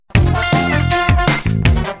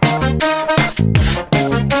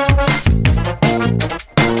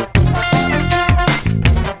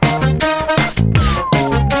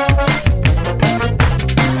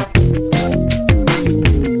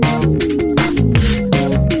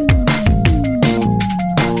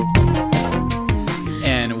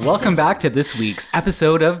Welcome back to this week's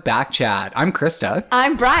episode of Back Chat. I'm Krista.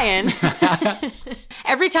 I'm Brian.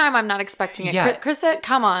 Every time I'm not expecting it. Yeah. Krista,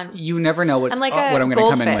 come on. You never know what I'm like I'm going to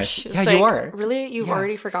come in with. goldfish. Yeah, It's you like, are. Really? You've Yeah.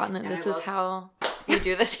 already forgotten that this is how we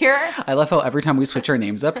do this here? I love how every time we switch our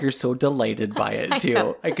names up, you're so delighted by it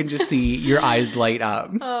too. I can just see your eyes light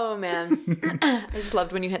up. Oh, man. I just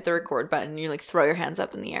loved when you hit the record button. You like throw your hands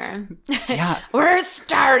up in the air. Yeah. We're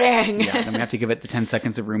starting. Yeah, then we have to give it the 10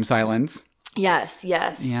 seconds of room silence. Yes.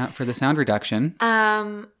 Yeah, for the sound reduction.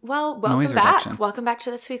 Well, welcome Noise back. reduction. Welcome back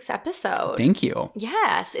to this week's episode. Thank you.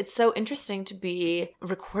 Yes, it's so interesting to be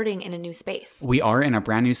recording in a new space. We are in a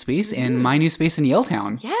brand new space in my new space in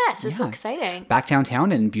Yaletown. Yes, it's so Yeah. exciting. Back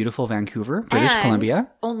downtown in beautiful Vancouver, British And Columbia.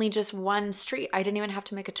 only just one street. I didn't even have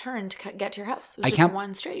to make a turn to get to your house. It was I just can't-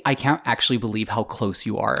 one street. I can't actually believe how close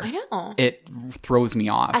you are. I know. It throws me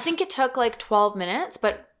off. I think it took like 12 minutes,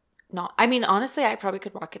 but not. I mean, honestly, I probably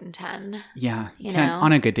could walk it in 10. Yeah, You 10 know,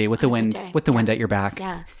 on a good day with the on a wind, good day. with the wind at your back.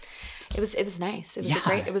 Yeah. It was nice. It was Yeah.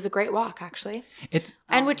 it was a great walk actually. It's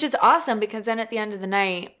And which is awesome because then at the end of the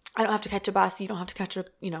night, I don't have to catch a bus. You don't have to catch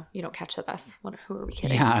you don't catch the bus. Who are we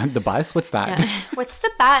kidding? yeah, the bus. What's that? Yeah. What's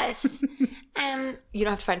the bus? You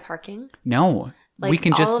don't have to find parking. No, Like we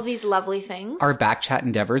can just all of these lovely things. our back chat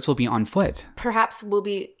endeavors will be on foot. Perhaps we'll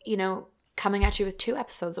be, coming at you with 2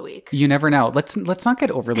 episodes a week. You never know. Let's not get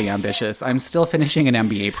overly ambitious. I'm still finishing an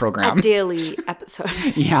MBA program. A daily episode.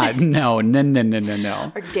 Yeah, no.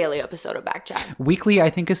 Or daily episode of Back Chat. Weekly, I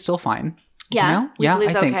think, is still fine. Yeah, You know? Yeah,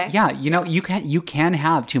 weekly's I think. okay. Yeah, you can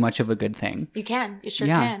have too much of a good thing. You can. You sure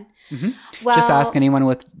Yeah. can. Mhm. Well, Just ask anyone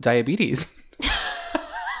with diabetes.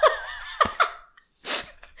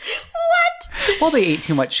 What? Well, they ate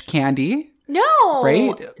too much candy. No.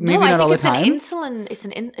 Right? Maybe no, not I all think the time. It's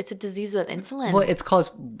an insulin. It's a disease with insulin. Well, it's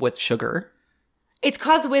caused with sugar. It's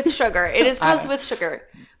caused with sugar. It is caused I- with sugar.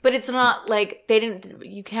 But it's not like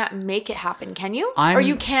you can't make it happen, can you? I'm- Or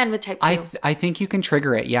you can with type 2. I think you can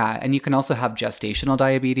trigger it, yeah. And you can also have gestational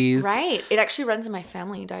diabetes. Right. It actually runs in my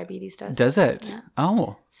family. Diabetes does. Does it? Yeah.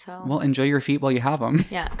 Oh. So, Well, enjoy your feet while you have them.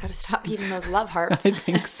 yeah, gotta stop eating those love hearts. I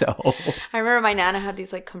think so. I remember my Nana had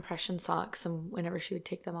these like compression socks, and whenever she would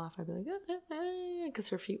take them off, I'd be like, because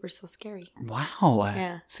her feet were so scary. Wow.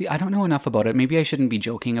 Yeah. See, I don't know enough about it. Maybe I shouldn't be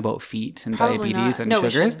joking about feet and Probably diabetes not. and No,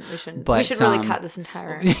 sugars. We shouldn't. But, we should really cut this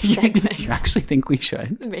entire you segment. actually think we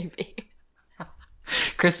should? Maybe.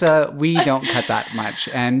 Krista, we don't cut that much.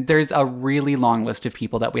 And there's a really long list of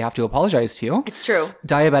people that we have to apologize to. It's true.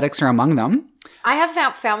 Diabetics are among them. I have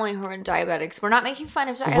found family who are diabetics. We're not making fun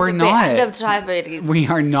of diabetes. We're not. Of diabetes. We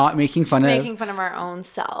are not making fun just of... making fun of our own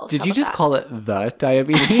selves. Did How you about just that? call it the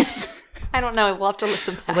diabetes? I don't know. We'll have to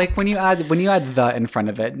listen back. Like when you add the in front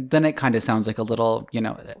of it, then it kind of sounds like a little, when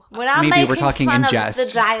I'm maybe we're making talking fun in of jest.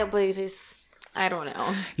 the diabetes, I don't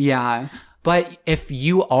know. Yeah. But if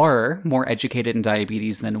you are more educated in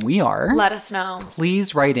diabetes than we are, Let us know.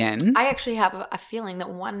 please write in. I actually have a feeling that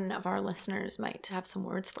one of our listeners might have some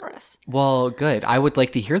words for us. Well, good. I would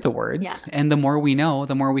like to hear the words. Yeah. And the more we know,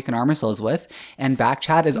 the more we can arm ourselves with. And Back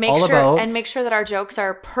Chat is all about... Make sure that our jokes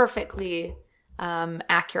are perfectly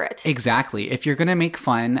accurate. Exactly. If you're going to make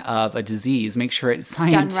fun of a disease, make sure it's done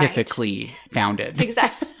right. scientifically founded.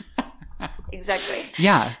 Exactly. Exactly.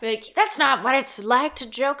 Yeah. Like, that's not what it's like to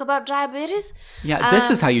joke about diabetes. Yeah. This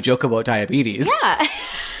is how you joke about diabetes. Yeah.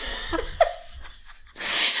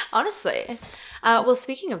 Honestly. Well,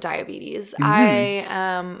 speaking of diabetes,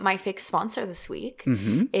 Mm-hmm. my fake sponsor this week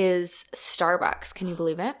hmm is Starbucks. Can you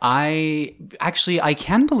believe it? I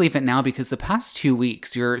can believe it now because the past 2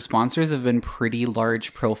 weeks, your sponsors have been pretty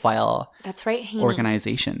large profile That's right, Haney.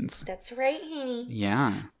 organizations. That's right, Haney.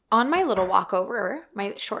 Yeah. On my little walk over,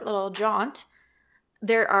 my short little jaunt,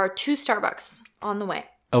 there are 2 Starbucks on the way.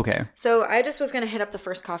 Okay. So I just was going to hit up the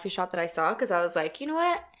first coffee shop that I saw because I was like, you know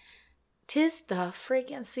what? 'Tis the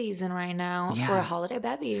freaking season right now for a Yeah. holiday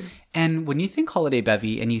bevy. And when you think holiday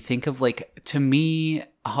bevy and you think of to me,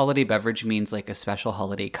 a holiday beverage means like a special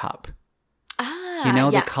holiday cup. Ah, You know,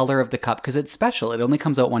 yeah. the color of the cup because it's special. It only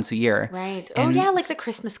comes out once a year. Right. And- Oh, yeah, like the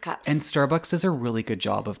Christmas cups. And Starbucks does a really good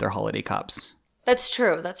job of their holiday cups. That's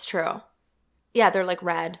true. That's true. Yeah, they're like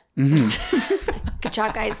red. hmm Good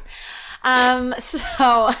job, guys.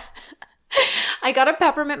 So I got a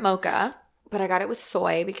peppermint mocha, but I got it with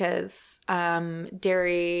soy because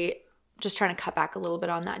dairy, just trying to cut back a little bit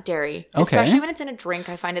on that dairy. Okay. Especially when it's in a drink,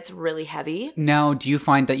 I find it's really heavy. Now, do you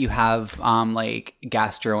find that you have like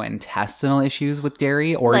gastrointestinal issues with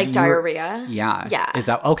dairy or Like diarrhea. Yeah. Yeah. Is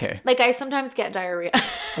that okay? Like I sometimes get diarrhea.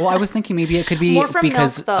 Well, I was thinking maybe it could be More from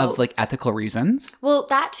because milk, though. of like ethical reasons. Well,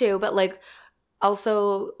 that too, but like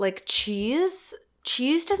also like cheese.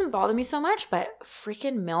 Cheese doesn't bother me so much, but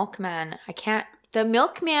freaking milk, man. I can't The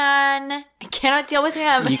milkman. I cannot deal with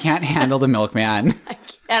him. You can't handle the milkman. I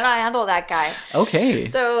cannot handle that guy. Okay.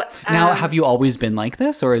 So Now, have you always been like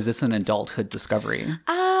this, or is this an adulthood discovery?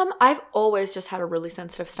 I've always just had a really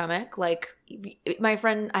sensitive stomach. Like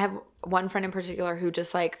I have one friend in particular who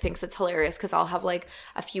just like thinks it's hilarious because I'll have like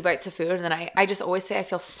a few bites of food and then I just always say I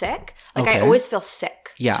feel sick. Like I always feel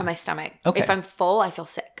sick to my stomach. Okay. If I'm full, I feel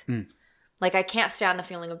sick. Like I can't stand the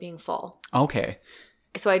feeling of being full. Okay.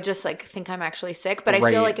 So I just like think I'm actually sick. But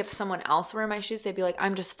I feel like if someone else were in my shoes, they'd be like,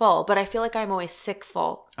 I'm just full. But I feel like I'm always sick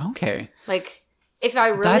full. Okay. Like if I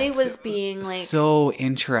really was being like so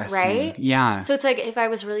interesting. Right? Yeah. So it's like if I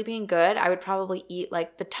was really being good, I would probably eat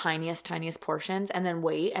like the tiniest portions and then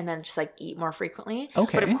wait and then just like eat more frequently.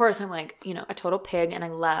 Okay. But of course I'm like, you know, a total pig and I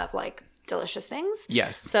love like delicious things.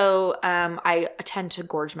 Yes. So I tend to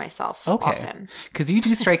gorge myself often. Because you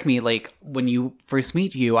do strike me like when you first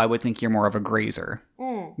meet you, I would think you're more of a grazer.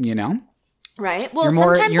 You know? Right. Well,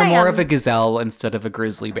 you're more of a gazelle instead of a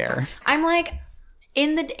grizzly bear. I'm like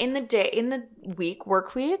in the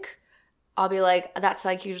work week, I'll be like, that's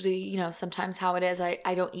like usually, you know, sometimes how it is.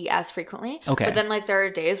 I don't eat as frequently. Okay. But then like there are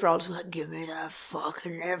days where I'll just like, give me that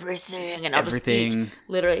fucking everything. And I'll just eat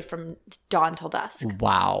literally from dawn till dusk.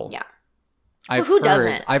 Wow. Yeah. Who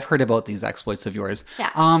doesn't? I've heard about these exploits of yours.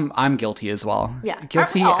 Yeah. I'm guilty as well. Yeah.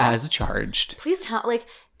 Guilty as charged. Please tell, like,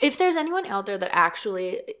 if there's anyone out there that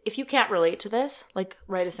actually, if you can't relate to this, like,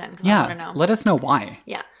 write us in because I want to know. Let us know why.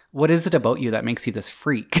 Yeah. What is it about you that makes you this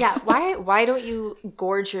freak? Yeah. Why don't you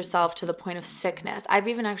gorge yourself to the point of sickness? I've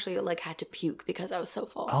even actually like had to puke because I was so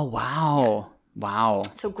full. Oh, wow. Yeah. Wow.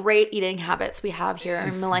 So great eating habits we have here in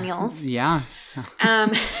millennials. Yeah.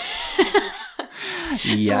 It's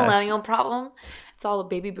a millennial problem. It's all the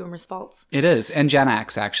baby boomers' faults. It is. And Gen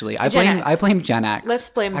X, actually. I blame Gen X. Let's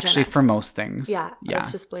blame Gen X. Actually, for most things. Yeah.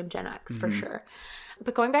 Let's just blame Gen X for sure.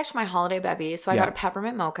 But going back to my holiday bevy, so I got a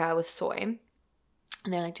peppermint mocha with soy.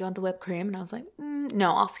 And they're like, do you want the whipped cream? And I was like,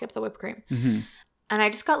 no, I'll skip the whipped cream. And I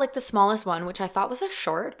just got like the smallest one, which I thought was a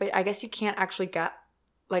short, but I guess you can't actually get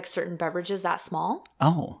like certain beverages that small.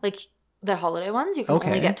 Oh. Like the holiday ones, you can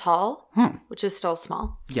only get tall, which is still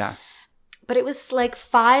small. Yeah. But it was like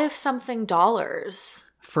 $5-something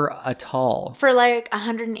for a tall. For like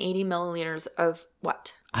 180 milliliters of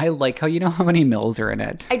what? I like how you know how many mils are in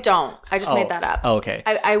it. I don't. I just made that up. Oh, okay.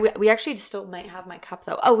 We actually still might have my cup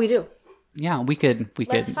though. Oh, we do. Yeah, we could.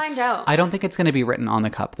 Let's find out. I don't think it's going to be written on the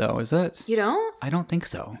cup though, is it? You don't? I don't think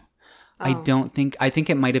so. Oh. I think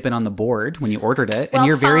it might have been on the board when you ordered it. And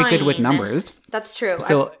you're very good with numbers. That's true.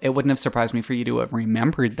 So it wouldn't have surprised me for you to have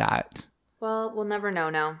remembered that. Well, we'll never know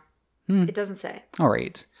now. It doesn't say. All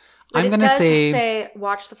right. But I'm going to say,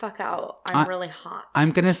 watch the fuck out. I'm really hot.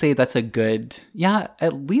 I'm going to say that's a good,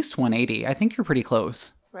 at least 180. I think you're pretty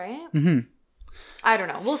close. Right? Mm-hmm. I don't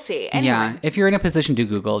know. We'll see. Anyway. Yeah. If you're in a position to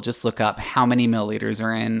Google, just look up how many milliliters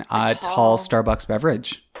are in a tall Starbucks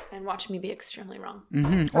beverage. And watch me be extremely wrong.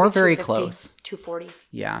 Mm-hmm. Or very close. 240.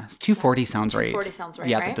 Yeah. 240 sounds right. 240 sounds right,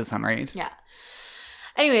 Yeah, right? that does sound right. Yeah.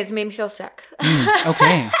 Anyways, it made me feel sick.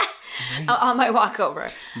 Okay. Right. On my walk over.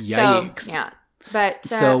 Yikes. So, yeah. But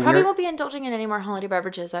probably won't be indulging in any more holiday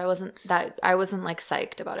beverages. I wasn't like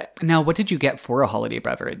psyched about it. Now, what did you get for a holiday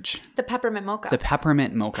beverage? The peppermint mocha. The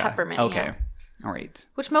peppermint mocha. Peppermint. Okay. Yeah. All right.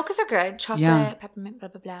 Which mochas are good. Chocolate, peppermint, blah,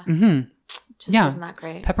 blah, blah. Mm-hmm. Just wasn't that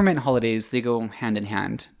great. Peppermint holidays, they go hand in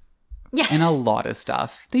hand. Yeah. And a lot of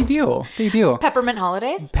stuff. They do. They do. Peppermint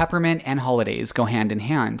holidays? Peppermint and holidays go hand in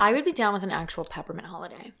hand. I would be down with an actual peppermint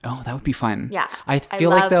holiday. Oh, that would be fun. Yeah. I feel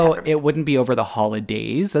like, though, it wouldn't be over the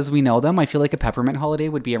holidays as we know them. I feel like a peppermint holiday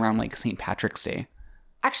would be around, like, St. Patrick's Day.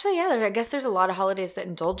 Actually, yeah. I guess there's a lot of holidays that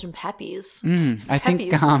indulge in peppies. I think,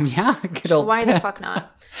 yeah. Good old Why the fuck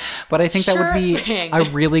not? But I think that would be a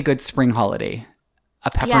really good spring holiday.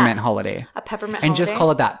 A pepperment holiday. A peppermint and holiday. Just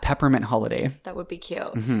call it that, peppermint holiday. That would be cute.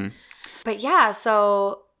 Mm-hmm. But yeah,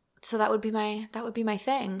 so that would be my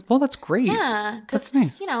thing. Well, that's great. Yeah, that's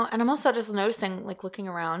nice. You know, and I'm also just noticing, like, looking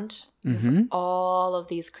around, all of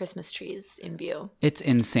these Christmas trees in view. It's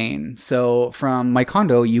insane. So from my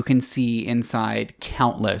condo, you can see inside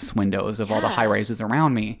countless windows of all the high rises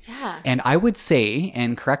around me. Yeah. And I would say,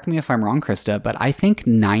 and correct me if I'm wrong, Krista, but I think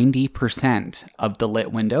 90% of the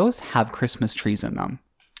lit windows have Christmas trees in them.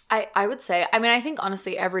 I would say. I mean, I think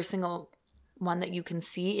honestly, every single one that you can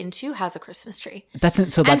see into has a Christmas tree. That's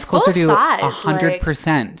And closer to full size,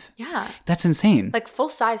 100%. Yeah. That's insane. Like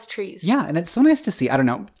full-size trees. Yeah, and it's so nice to see. I don't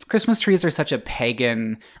know. Christmas trees are such a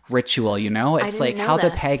pagan ritual, you know? It's didn't like know how the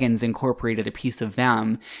this. pagans incorporated a piece of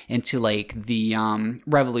them into like the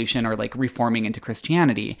revolution or like reforming into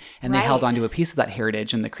Christianity. And they held Right. onto a piece of that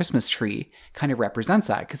heritage, and the Christmas tree kind of represents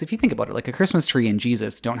that. Because if you think about it, like a Christmas tree and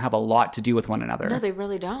Jesus don't have a lot to do with one another. No, they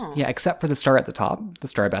really don't. Yeah, except for the star at the top, the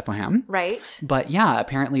Star of Bethlehem. Right? But yeah,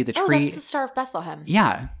 apparently the Oh, tree. that's the Star of Bethlehem.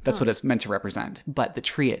 Yeah, that's what it's meant to represent. But the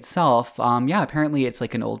tree itself, yeah, apparently it's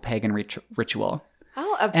like an old pagan ritual.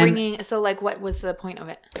 Oh, of bringing. So, like, what was the point of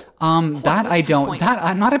it? That I was the don't. point? That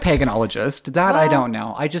I'm not a paganologist. That I Well- don't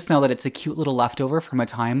know. I just know that it's a cute little leftover from a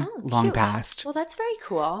time long Cute. past. Well, that's very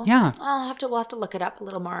cool. Yeah. We'll have to look it up a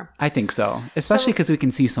little more. I think so, especially because we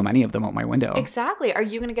can see so many of them out my window. Exactly. Are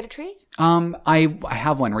you gonna get a tree? I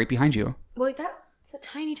have one right behind you, Well, that's a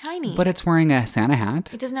tiny. but it's wearing a Santa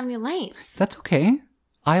hat. It doesn't have any lights. That's okay.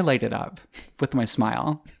 I light it up with my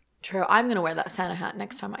smile. True. I'm gonna wear that Santa hat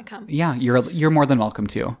next time I come. Yeah, you're more than welcome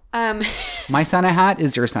to. My Santa hat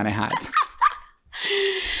is your Santa hat.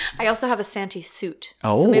 I also have a Santa suit.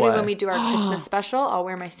 Oh. So maybe when we do our Christmas special, I'll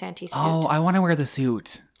wear my Santa suit. Oh, I want to wear the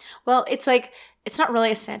suit. Well, it's like it's not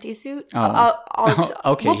really a Santa suit. Oh. I'll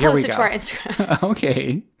Okay, we'll here post we it go. to our Instagram.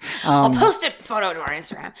 Okay. I'll post a photo to our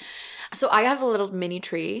Instagram. So I have a little mini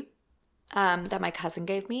tree that my cousin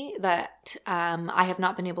gave me that I have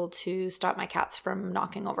not been able to stop my cats from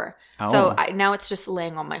knocking over. So Oh. now it's just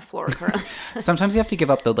laying on my floor currently. Sometimes you have to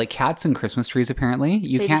give up the like cats and Christmas trees. Apparently,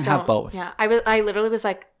 you They can't just have don't- both. Yeah, I literally was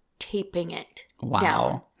like taping it Wow.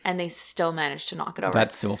 down, and they still managed to knock it over.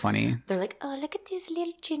 That's so funny. They're like, oh, look at these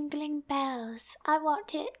little jingling bells. I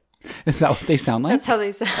want it. Is that what they sound like? That's how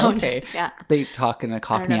they sound. Okay. Yeah. They talk in a I don't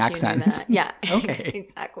Cockney know if you knew accent. that. Yeah. Okay.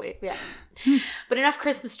 Exactly. Yeah. But enough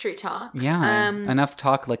Christmas tree talk. Yeah. Enough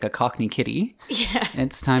talk like a Cockney kitty. Yeah.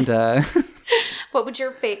 It's time to. What would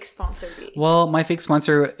your fake sponsor be? Well, my fake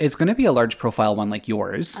sponsor is going to be a large profile one like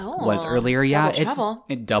yours was Oh, earlier. Yeah, double trouble.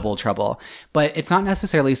 it's double trouble, but it's not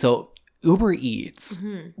necessarily so. Uber Eats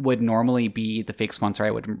Mm-hmm. would normally be the fake sponsor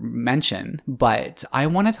I would mention, but I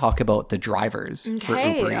want to talk about the drivers for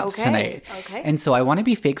Okay, Uber Eats okay, tonight. okay. And so I want to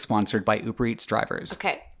be fake sponsored by Uber Eats drivers.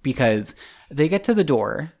 Okay. Because they get to the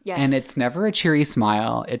door Yes. and it's never a cheery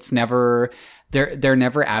smile. It's never they're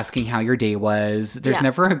never asking how your day was. There's Yeah.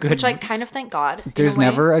 never a good Which I kind of thank God. in a there's way.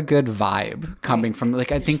 never a good vibe coming from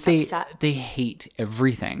like I think just they upset. they hate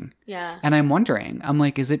everything. Yeah. And I'm wondering, I'm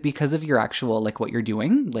like, is it because of your actual like what you're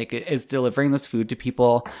doing? Like is delivering this food to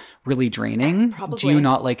people really draining? Do Probably. you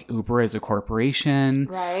not like Uber as a corporation?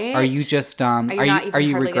 Right. Are you just Are you not even are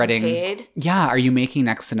you hardly regretting getting paid? Yeah, are you making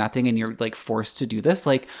next to nothing and you're like forced to do this?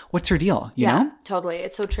 Like what's your deal, you know? Totally.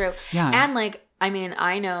 It's so true. Yeah. And like, I mean,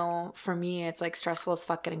 I know for me, it's like stressful as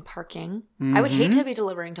fuck getting parking. I would hate to be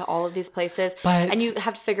delivering to all of these places. Mm-hmm. But- and you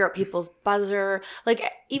have to figure out people's buzzer. Like, The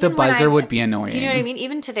even when buzzer I- would be annoying. You know what I mean?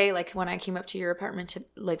 Even today, like when I came up to your apartment to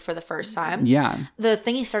like for the first time, Yeah. the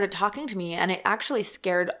thingy started talking to me and it actually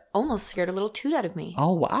almost scared a little toot out of me.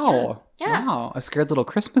 Oh wow. Yeah. Wow. A scared little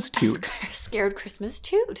Christmas toot. Scared Christmas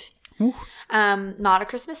toot. Ooh. Not a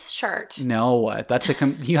Christmas shirt. No, that's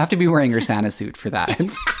you have to be wearing your Santa suit for that.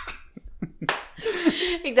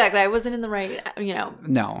 Exactly. I wasn't in the right,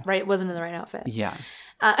 No. right. Wasn't in the right outfit. Yeah.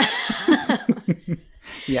 Uh,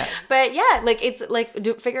 Yeah. But yeah, like it's like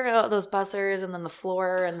figuring out those buzzers and then the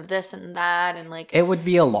floor and this and that and like It would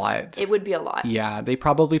be a lot. it would be a lot, Yeah, they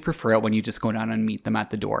probably prefer it when you just go down and meet them at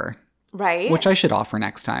the door, right? which I should offer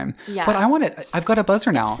next time. Yeah. But I want it. I've got a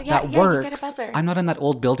buzzer now It's- yeah, that yeah, you works. get a buzzer. I'm not in that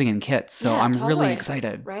old building in Kits, so Yeah, I'm totally. really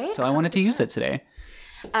excited. Right? So I wanted to use it today.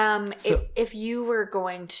 So- if you were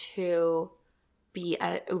going to be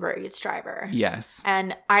an Uber Eats driver, Yes.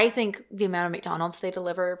 and I think the amount of McDonald's they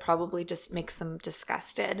deliver probably just makes them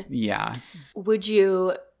disgusted. Yeah. Would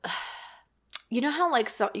you? You know how like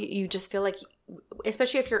so you just feel like,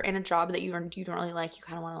 especially if you're in a job that you don't really like, you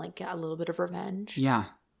kind of want to like get a little bit of revenge. Yeah.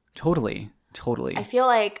 Totally. Totally. I feel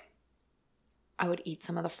like I would eat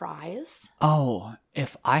some of the fries. Oh,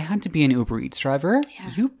 if I had to be an Uber Eats driver, Yeah.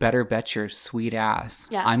 you better bet your sweet ass.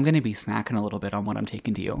 Yeah. I'm going to be snacking a little bit on what I'm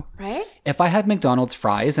taking to you. Right? If I had McDonald's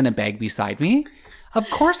fries in a bag beside me, of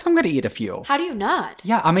course I'm going to eat a few. How do you not?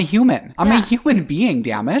 Yeah, I'm a human. I'm Yeah. a human being,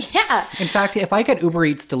 damn it. Yeah. In fact, if I get Uber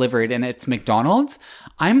Eats delivered and it's McDonald's,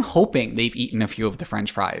 I'm hoping they've eaten a few of the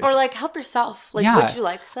French fries. Or like help yourself. Like, Yeah. would you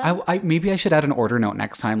like some? Maybe I should add an order note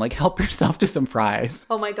next time. Like, help yourself to some fries.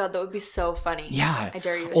 Oh my god, that would be so funny. Yeah. I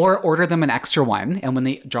dare you. Or order them an extra one, and when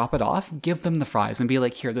they drop it off, give them the fries and be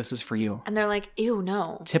like, here, this is for you. And they're like, ew,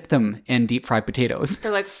 no. Tip them in deep fried potatoes.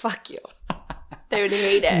 They're like, fuck you. They would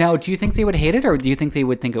hate it. Now, do you think they would hate it, or do you think they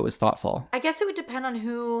would think it was thoughtful? I guess it would depend on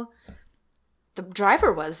who the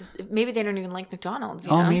driver was. Maybe they don't even like McDonald's.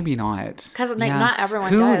 You know? Maybe not. Because not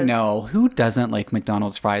everyone does. No, who doesn't like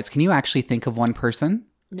McDonald's fries? Can you actually think of one person?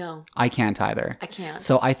 No. I can't either. I can't.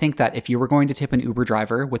 So I think that if you were going to tip an Uber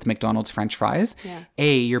driver with McDonald's French fries, Yeah.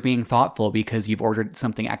 A, you're being thoughtful because you've ordered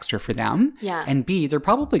something extra for them. Yeah. And B, they're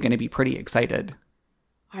probably going to be pretty excited.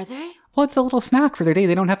 Are they? Well, it's a little snack for their day.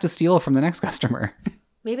 They don't have to steal from the next customer.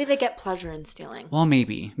 Maybe they get pleasure in stealing. Well,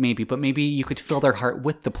 maybe. But maybe you could fill their heart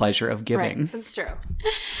with the pleasure of giving. Right, that's true.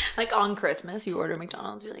 Like on Christmas, you order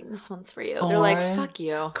McDonald's, you're like, this one's for you. Oh, They're like, fuck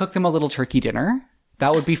you. Cook them a little turkey dinner.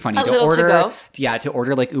 That would be funny. A little to go? Yeah, to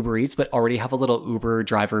order like Uber Eats, but already have a little Uber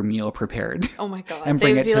driver meal prepared. Oh my God. And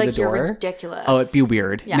bring They it would be to like, the door. You're ridiculous. Oh, it'd be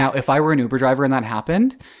weird. Yeah. Now, if I were an Uber driver and that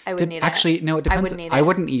happened, I wouldn't eat it. actually, no, it depends. I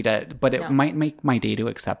wouldn't eat it, but it No. might make my day to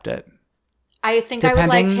accept it. I think I would like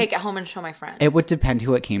Depending- take it home and show my friends. It would depend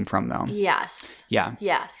who it came from, though. Yes. Yeah.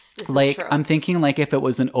 Yes. This is Like, true. I'm thinking like if it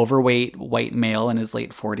was an overweight white male in his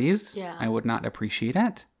late 40s, Yeah. I would not appreciate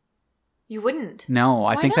it. You wouldn't. No,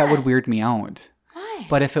 I Why think that would not? weird me out. Why?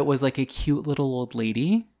 But if it was like a cute little old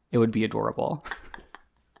lady, it would be adorable.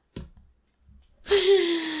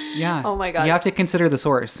 Yeah. Oh my God. You have to consider the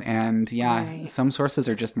source. And yeah, Right. some sources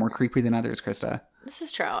are just more creepy than others, Krista. This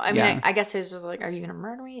is true. I mean, Yeah. I guess it's just like, are you going to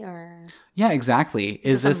murder me or? Yeah, exactly.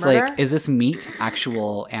 Is this a this like, murder? is this meat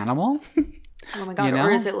actual animal? Oh my God. You know?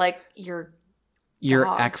 Or is it like your Your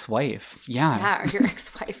dog? ex-wife. Yeah. Yeah, or your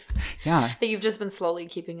ex-wife Yeah. that you've just been slowly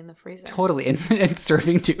keeping in the freezer. Totally. And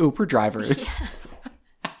serving to Uber drivers.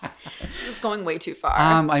 This is going way too far.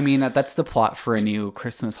 I mean, that's the plot for a new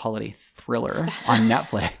Christmas holiday thriller on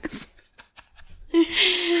Netflix.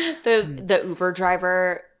 The Uber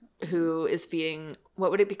driver who is feeding,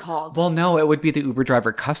 what would it be called? Well, no, it would be the Uber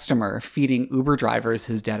driver customer feeding Uber drivers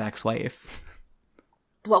his dead ex-wife.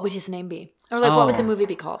 What would his name be? Or like, what would the Oh. movie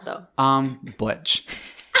be called though? Butch.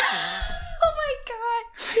 Oh my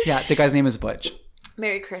God. Yeah, the guy's name is Butch.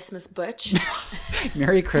 Merry Christmas, Butch.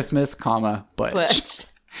 Merry Christmas, comma, Butch. Butch.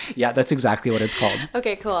 Yeah, that's exactly what it's called.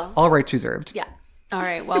 Okay, cool. All rights reserved. Yeah. All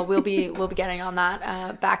right. Well, we'll be getting on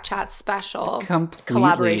that back chat special Completely.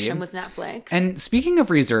 collaboration with Netflix. And speaking of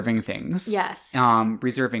reserving things, yes.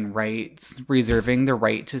 reserving rights, reserving the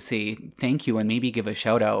right to say thank you and maybe give a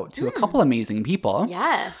shout out to a couple amazing people.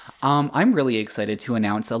 Yes. I'm really excited to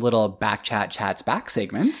announce a little back chat chats back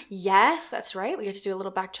segment. Yes, that's right. We get to do a little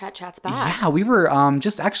back chat chats back. Yeah, we were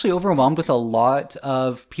just actually overwhelmed with a lot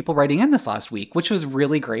of people writing in this last week, which was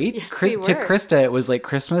really great. Yes, we To were. Krista, it was like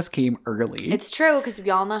Christmas came early. It's true because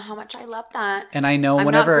we all know how much I love that. And I know I'm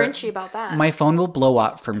whenever not grinchy about that. my phone will blow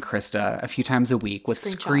up from Krista a few times a week with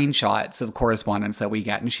Screenshots. screenshots of correspondence that we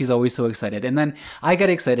get. And she's always so excited. And then I get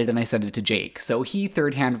excited and I send it to Jake. So he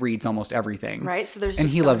third hand reads almost everything. Right? So there's And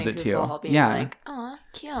just he so loves many it too. people being Yeah. like, oh,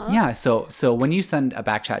 cute. Yeah. So when you send a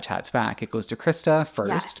back chat chats back, it goes to Krista first.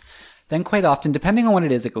 Yes. Then quite often, depending on what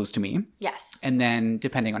it is, it goes to me. Yes. And then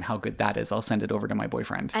depending on how good that is, I'll send it over to my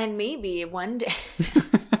boyfriend. And maybe one day.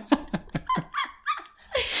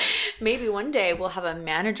 Maybe one day we'll have a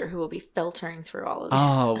manager who will be filtering through all of these,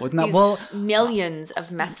 Oh, wouldn't that? these Well, millions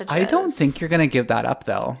of messages. I don't think you're going to give that up,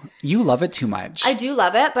 though. You love it too much. I do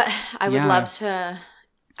love it, but I would Yeah. love to.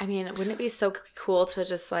 I mean, wouldn't it be so cool to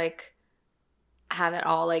just like have it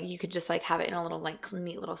all? Like you could just like have it in a little like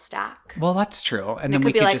neat little stack. Well, that's true. And And then it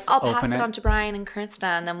we could be could like, just I'll pass open it it. on to Brian and Krista,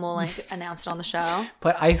 and then we'll like announce it on the show.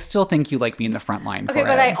 But I still think you like being the front line Okay, for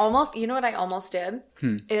but it. I almost, you know what I almost did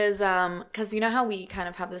Hmm. is because you know how we kind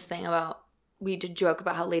of have this thing about we did joke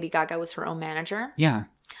about how Lady Gaga was her own manager. Yeah.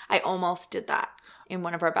 I almost did that in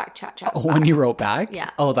one of our back chat chats. Oh, when you wrote back? Yeah.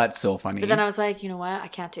 Oh, that's so funny. But then I was like, you know what? I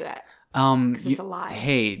can't do it. 'Cause it's a lie.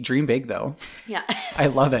 Hey, dream big though. Yeah. I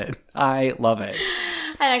love it. I love it.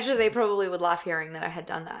 And actually, they probably would laugh hearing that I had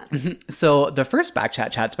done that. So the first back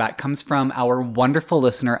chat chats back comes from our wonderful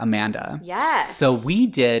listener, Amanda. Yes. So we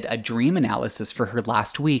did a dream analysis for her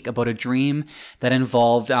last week about a dream that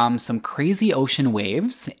involved some crazy ocean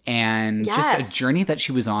waves and just a Yes. journey that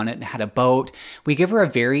she was on. It had a boat. We give her a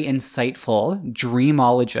very insightful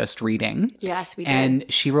dreamologist reading. Yes, we did. And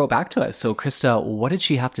she wrote back to us. So Krista, what did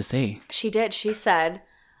she have to say? She did. She said,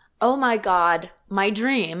 "Oh my God, my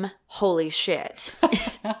dream, holy shit."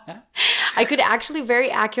 I could actually very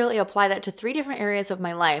accurately apply that to 3 different areas of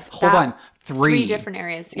my life. Hold on. 3 different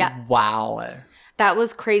areas. Yeah. Wow. That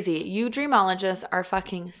was crazy. You dreamologists are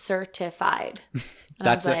fucking certified. And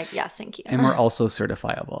That's I it. was like, yes, thank you. And we're also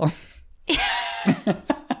certifiable.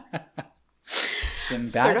 Some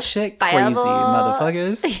batshit crazy Certifiable.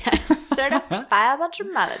 motherfuckers. Yes. Certifiable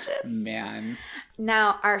gemologist. Man.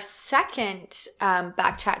 Now, our second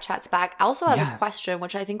Back Chats Back also has Yeah. a question,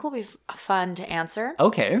 which I think will be fun to answer.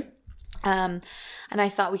 Okay. And I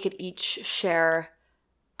thought we could each share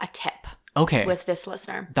a tip Okay. with this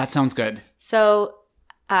listener. That sounds good. So,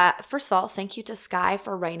 first of all, thank you to Sky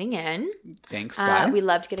for writing in. Thanks, Sky. We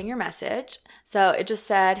loved getting your message. So it just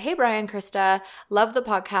said, "Hey, Brian, Krista, love the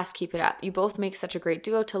podcast. Keep it up. You both make such a great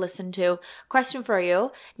duo to listen to. Question for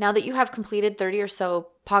you. Now that you have completed 30 or so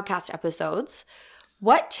podcast episodes,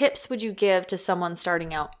 what tips would you give to someone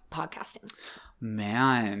starting out podcasting?"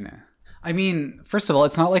 Man. I mean, first of all,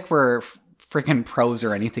 it's not like we're freaking pros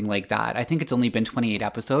or anything like that. I think it's only been 28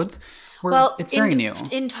 episodes. It's very new.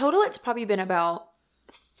 In total, it's probably been about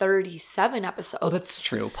 37 episodes. Oh, that's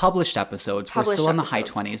true. Published episodes. We're still in the high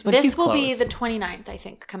 20s, but this he's will close. be the 29th, I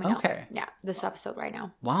think, coming out. Okay. Yeah, this episode right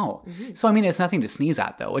now. Wow. So, I mean, it's nothing to sneeze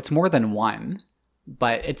at, though. It's more than one,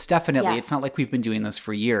 but it's definitely, Yes. it's not like we've been doing this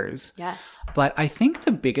for years. Yes. But I think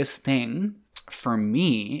the biggest thing for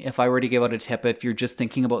me, if I were to give out a tip, if you're just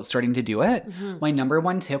thinking about starting to do it, my number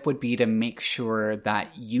one tip would be to make sure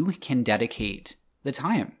that you can dedicate the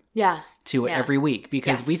time Yeah. to it Yeah. every week,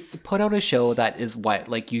 because we Yes. put out a show that is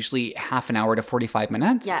usually half an hour to 45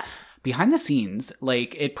 minutes. Yeah. Behind the scenes,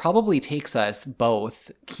 it probably takes us both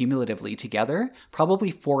cumulatively together,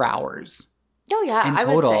 probably 4 hours Oh, yeah. in I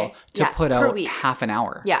would total say. to Yeah, put per out week. half an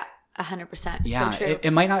hour. Yeah, 100%. Yeah, So true.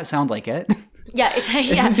 it might not sound like it. Yeah,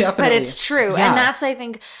 yeah, but Definitely. it's true. Yeah. And that's, I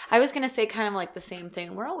think, I was going to say kind of like the same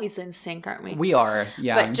thing. We're always in sync, aren't we? We are,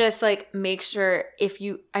 yeah. But just make sure if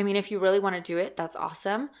you really want to do it, that's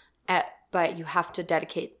awesome. But you have to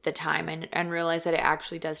dedicate the time and realize that it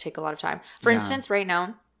actually does take a lot of time. For Yeah. instance, right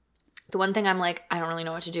now, the one thing I'm I don't really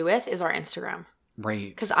know what to do with is our Instagram. Right.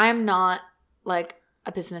 Because I'm not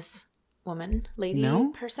a business woman, lady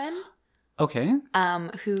No? person. Okay.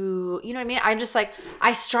 Who, you know what I mean? I'm just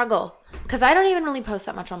I struggle because I don't even really post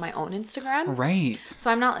that much on my own Instagram. Right. So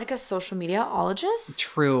I'm not a social media-ologist,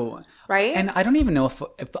 True. right? And I don't even know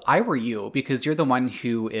if I were you, because you're the one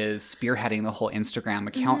who is spearheading the whole Instagram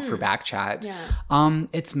account for Backchat. Yeah.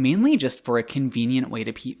 It's mainly just for a convenient way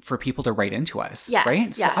for people to write into us, Yes,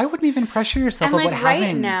 right? So yes. I wouldn't even pressure yourself and about right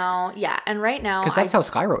having, now, because that's how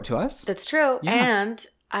Sky wrote to us. that's true. Yeah. And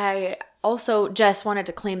I also just wanted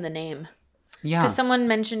to claim the name. Yeah. Because someone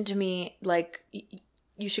mentioned to me,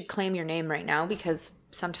 you should claim your name right now, because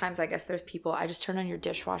sometimes I guess there's people, I just turn on your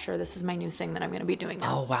dishwasher. This is my new thing that I'm going to be doing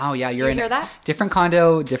now. Oh wow, yeah, Do you're you in hear that? different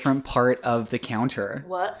condo, different part of the counter.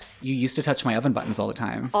 Whoops. You used to touch my oven buttons all the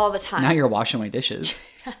time. All the time. Now you're washing my dishes.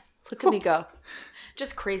 Look at me go.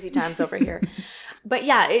 Just crazy times over here. But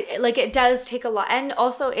yeah, it does take a lot. And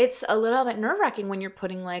also it's a little bit nerve-wracking when you're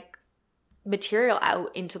putting material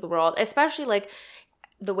out into the world, especially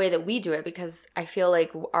the way that we do it, because I feel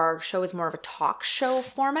like our show is more of a talk show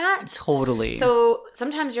format. Totally. So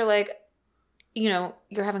sometimes you're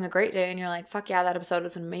you're having a great day and you're like, fuck yeah, that episode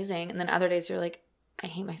was amazing. And then other days you're like, I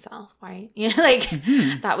hate myself. Why?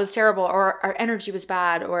 That was terrible, or our energy was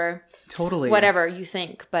bad, or totally whatever you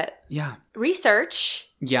think. But Yeah. research.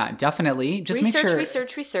 Yeah, definitely. Just make sure.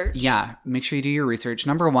 Research. Yeah, make sure you do your research.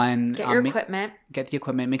 Number one, Get your equipment. get the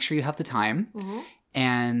equipment. Make sure you have the time,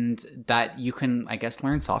 and that you can, I guess,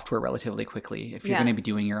 learn software relatively quickly if you're Yeah. going to be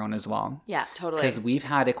doing your own as well. Yeah, totally. Because we've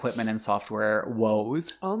had equipment and software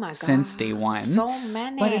woes Oh my god. since day one. So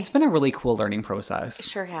many. But it's been a really cool learning process. It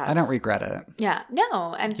sure has. I don't regret it. Yeah.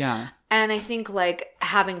 No. And Yeah. and I think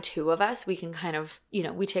having two of us, we can kind of,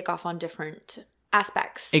 we take off on different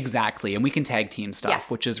aspects. Exactly. And we can tag team stuff, Yeah.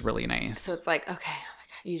 which is really nice. So it's okay, oh my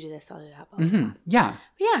god, you do this, I'll do that. Blah, blah, blah. Yeah.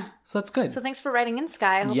 But yeah. So that's good. So thanks for writing in,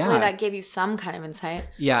 Sky. Hopefully Yeah. that gave you some kind of insight.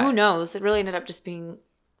 Yeah. Who knows? It really ended up just being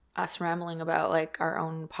us rambling about our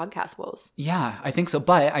own podcast woes. Yeah, I think so.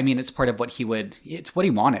 But I mean, it's part of what it's what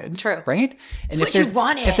he wanted. True. Right? And It's what you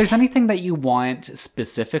wanted. If there's anything that you want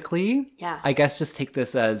specifically, Yeah. I guess just take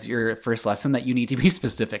this as your first lesson that you need to be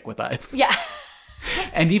specific with us. Yeah.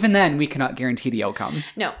 And even then, we cannot guarantee the outcome.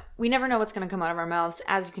 No, we never know what's going to come out of our mouths,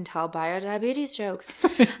 as you can tell by our diabetes jokes.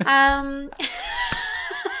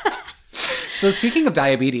 So speaking of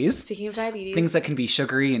diabetes, Speaking of diabetes. things that can be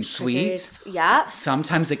sugary and sweet, Yeah.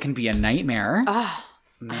 sometimes it can be a nightmare. Oh,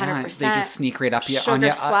 Man, 100%. they just sneak right up on Sugar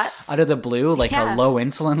you sweats. out of the blue, like Yeah. a low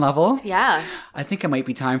insulin level. yeah. I think it might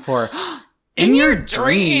be time for In Your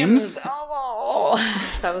Dreams. Oh,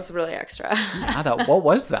 that was really extra. Yeah, what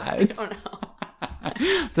was that? I don't know.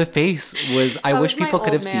 The face was, I That wish was my people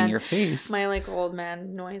could have old seen man. your face. My old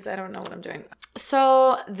man noise. I don't know what I'm doing.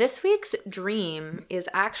 So this week's dream is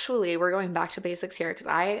actually, we're going back to basics here, because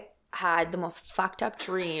I had the most fucked up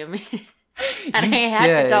dream And I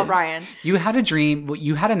had to tell Brian. You had a dream.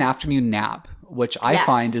 You had an afternoon nap, which I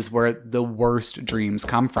find is where the worst dreams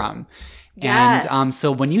come from. Yes. And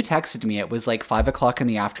so when you texted me, it was like 5:00 in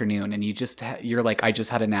the afternoon, and you're like, I just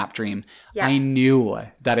had a nap dream. Yeah. I knew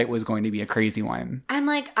that it was going to be a crazy one. And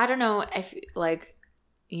like, I don't know if like,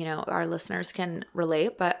 you know, our listeners can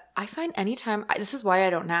relate, but I find anytime, this is why I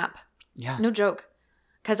don't nap. Yeah. No joke.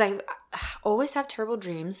 Because I always have terrible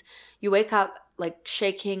dreams. You wake up like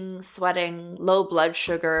shaking, sweating, low blood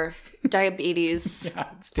sugar, diabetes. Yeah,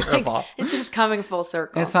 it's terrible. Like, it's just coming full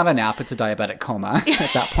circle. It's not a nap, it's a diabetic coma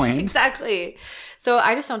at that point. Exactly. So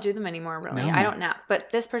I just don't do them anymore, really. No. I don't nap.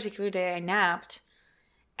 But this particular day I napped,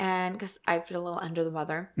 and because I feel a little under the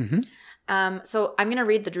weather. Mm-hmm. So I'm going to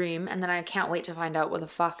read the dream, and then I can't wait to find out what the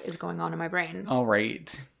fuck is going on in my brain. All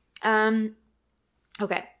right.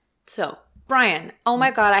 Okay. So, Brian, oh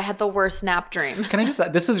my God, I had the worst nap dream. Can I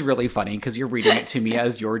just, this is really funny because you're reading it to me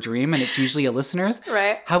as your dream, and it's usually a listener's.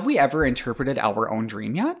 Right. Have we ever interpreted our own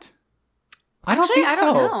dream yet? I don't Actually, think I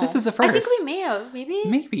so. don't know. This is a first. I think we may have. Maybe.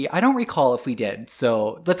 Maybe. I don't recall if we did.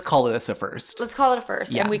 So let's call this a first. Let's call it a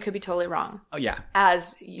first. Yeah. And we could be totally wrong. Oh, yeah.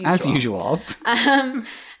 As usual. As usual. And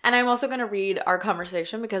I'm also going to read our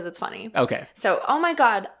conversation because it's funny. Okay. So, oh my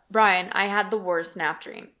God, Brian, I had the worst nap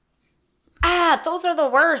dream. Those are the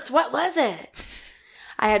worst. What was it?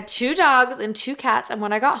 I had 2 dogs and 2 cats, and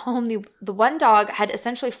when I got home, the one dog had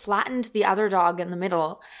essentially flattened the other dog in the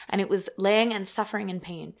middle, and it was laying and suffering in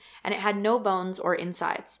pain, and it had no bones or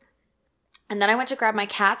insides. And then I went to grab my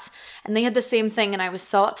cats, and they had the same thing, and I was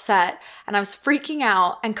so upset, and I was freaking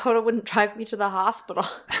out, and Coda wouldn't drive me to the hospital.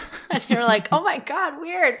 And you're like, oh my God,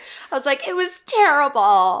 weird. I was like, it was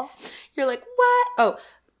terrible. You're like, what? Oh,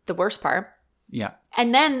 the worst part. Yeah.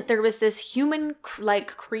 And then there was this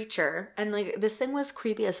human-like creature, and like this thing was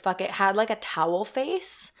creepy as fuck. It had like a towel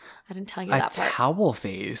face. I didn't tell you that part. A towel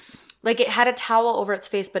face? Like it had a towel over its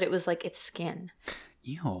face, but it was like its skin.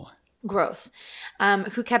 Ew. Gross.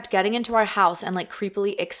 Who kept getting into our house and like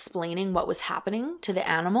creepily explaining what was happening to the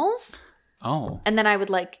animals. Oh. And then I would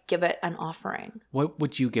like give it an offering. What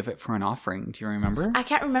would you give it for an offering? Do you remember? I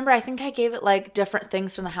can't remember. I think I gave it like different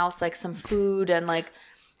things from the house, like some food and like...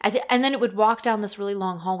 and then it would walk down this really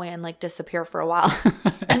long hallway and like disappear for a while.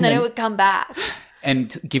 and then it would come back.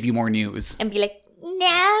 And give you more news. And be like,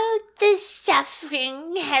 now the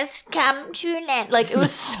suffering has come to an end. Like it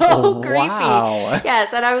was so creepy. Wow.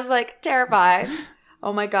 Yes. And I was like terrified.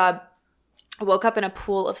 Oh my God. I woke up in a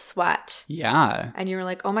pool of sweat. Yeah. And you were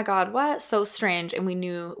like, oh my God, what? So strange. And we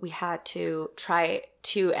knew we had to try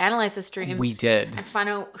to analyze this dream. We did. And find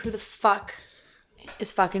out who the fuck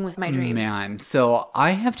is fucking with my dreams. Man, so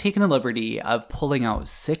I have taken the liberty of pulling out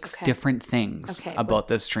 6 different things about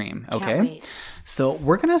this dream. Okay. Can't wait. So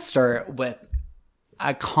we're going to start with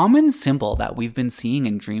a common symbol that we've been seeing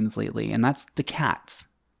in dreams lately, and that's the cats.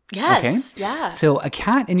 Yes. Okay? Yeah. So a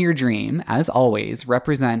cat in your dream, as always,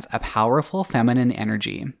 represents a powerful feminine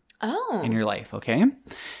energy. In your life, okay?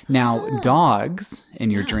 Now, dogs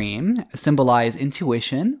in your dream symbolize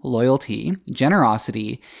intuition, loyalty,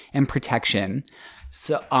 generosity, and protection.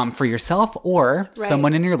 So, for yourself or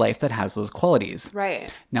someone in your life that has those qualities.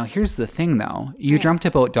 Right. Now, here's the thing, though. You dreamt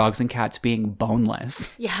about dogs and cats being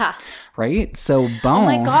boneless. Yeah. Right? So, bone. Oh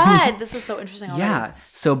my God, this is so interesting already. Yeah.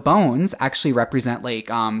 So bones actually represent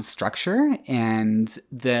like structure and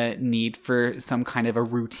the need for some kind of a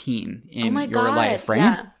routine in your life, right?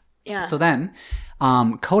 Yeah. Yeah. So then,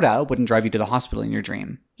 Coda wouldn't drive you to the hospital in your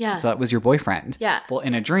dream. Yeah. So that was your boyfriend. Yeah. Well,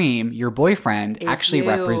 in a dream, your boyfriend Is actually you.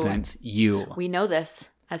 represents you. We know this.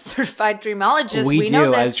 As certified dreamologists, We do.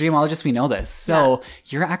 know this. As dreamologists, we know this. So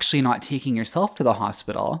you're actually not taking yourself to the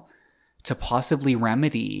hospital to possibly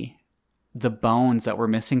remedy the bones that were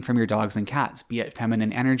missing from your dogs and cats, be it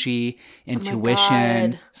feminine energy,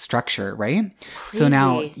 intuition, structure, right? Crazy. So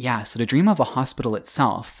now, so to dream of a hospital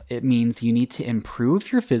itself, it means you need to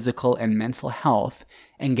improve your physical and mental health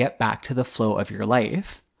and get back to the flow of your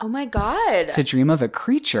life. Oh my God. To dream of a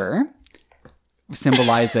creature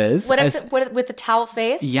symbolizes... what with the towel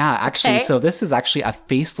face? Yeah, actually. Okay. So this is actually a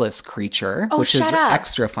faceless creature, which is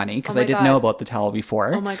extra funny because I didn't know about the towel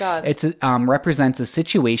before. Oh my God. It represents a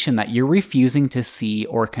situation that you're refusing to see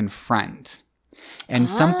or confront. And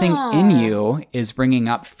something in you is bringing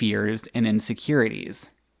up fears and insecurities.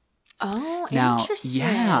 Oh, now, interesting.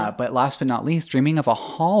 Yeah, but last but not least, dreaming of a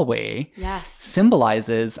hallway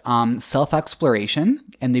symbolizes self-exploration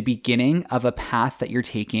and the beginning of a path that you're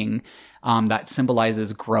taking that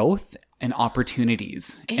symbolizes growth and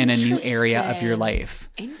opportunities in a new area of your life.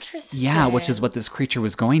 Interesting. Yeah, which is what this creature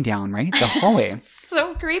was going down, right? The hallway.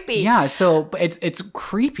 So creepy. Yeah, so it's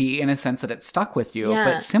creepy in a sense that it stuck with you, Yeah.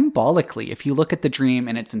 but symbolically, if you look at the dream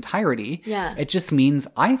in its entirety, Yeah. it just means,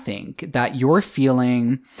 I think, that you're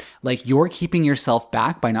feeling like you're keeping yourself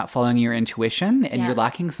back by not following your intuition, and Yeah. you're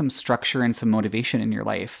lacking some structure and some motivation in your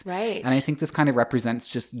life. Right. And I think this kind of represents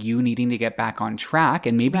just you needing to get back on track,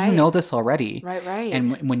 and maybe you Right. know this already. Right.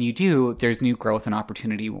 And when you do, there's new growth and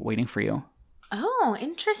opportunity waiting for you. Oh,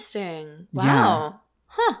 interesting. Wow. Yeah.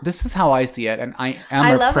 Huh. This is how I see it, and I am I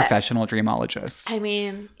a love it. professional dreamologist. I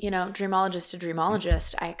mean, dreamologist to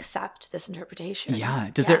dreamologist, I accept this interpretation. Yeah.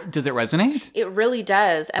 Does it resonate? It really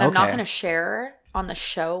does. And I'm not Okay. going to share on the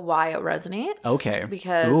show why it resonates. Okay.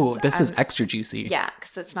 Because Ooh, this is extra juicy. Yeah,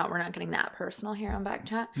 because we're not getting that personal here on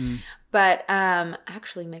Backchat. Mm. But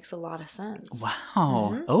actually makes a lot of sense. Wow.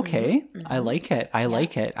 Mhm, Okay. mhm, I mhm. like it. I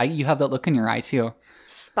like it. You have that look in your eye too.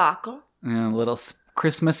 Sparkle. A little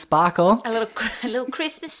Christmas sparkle. A little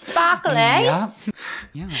Christmas sparkle, eh? Yeah.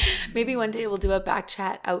 Yeah. Maybe one day we'll do a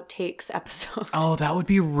Backchat outtakes episode. Oh, that would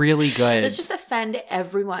be really good. Let's just offend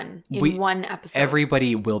everyone in one episode.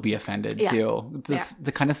 Everybody will be offended Yeah. too.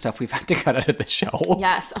 The kind of stuff we've had to cut out of the show.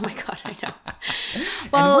 Yes. Oh my God, I know.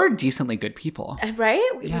 And we're decently good people. Right?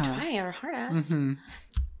 We Yeah. try our hardest. Mhm.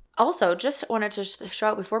 Also, just wanted to show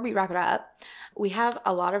out before we wrap it up. We have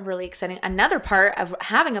a lot of really exciting. Another part of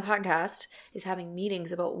having a podcast is having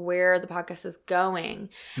meetings about where the podcast is going.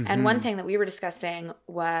 And one thing that we were discussing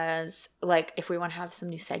was like if we want to have some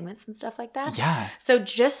new segments and stuff like that. Yeah. So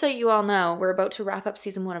just so you all know, we're about to wrap up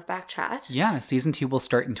season 1 of Backchat. Yeah. Season 2 will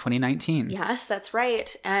start in 2019. Yes, that's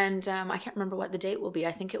right. And I can't remember what the date will be.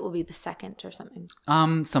 I think it will be the 2nd or something.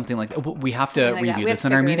 Something like that. We have to Something like that. review We have this to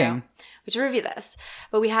in our figure it meeting. out. We should review this.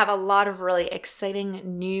 But we have a lot of really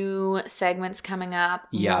exciting new segments coming up.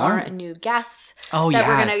 Yeah. More new guests Oh, that yeah.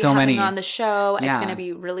 we're going to be So having many. on the show. It's Yeah. going to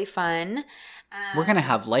be really fun. We're going to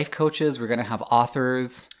have life coaches. We're going to have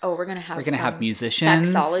authors. Oh, we're going to have We're going to some have musicians.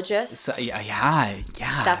 sexologists. So, yeah.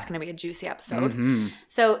 That's going to be a juicy episode. Mhm.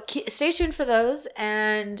 So stay tuned for those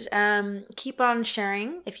and keep on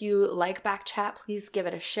sharing. If you like Backchat, please give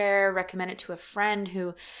it a share. Recommend it to a friend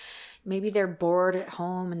who maybe they're bored at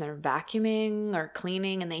home and they're vacuuming or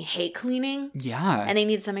cleaning and they hate cleaning Yeah. and they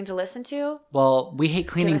need something to listen to. Well, we hate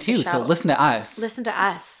cleaning us a too, so shout. listen to us. Listen to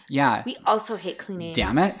us. Yeah. We also hate cleaning.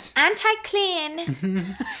 Damn it.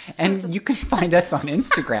 Anti-clean. And you can find us on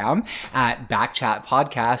Instagram at Backchat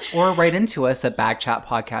Podcast or write into us at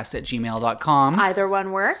backchatpodcast@gmail.com. Either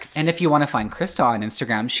one works. And if you want to find Krista on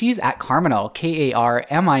Instagram, she's at Carminal,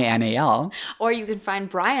 Karminal. Or you can find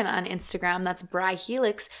Brian on Instagram. That's Bry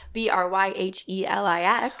Helix, BRYHELIX.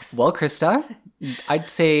 Well, Krista, I'd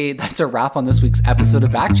say that's a wrap on this week's episode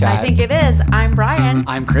of Backchat. I think it is. I'm Brian.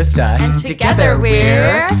 I'm Krista. And together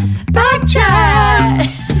we're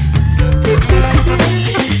Backchat.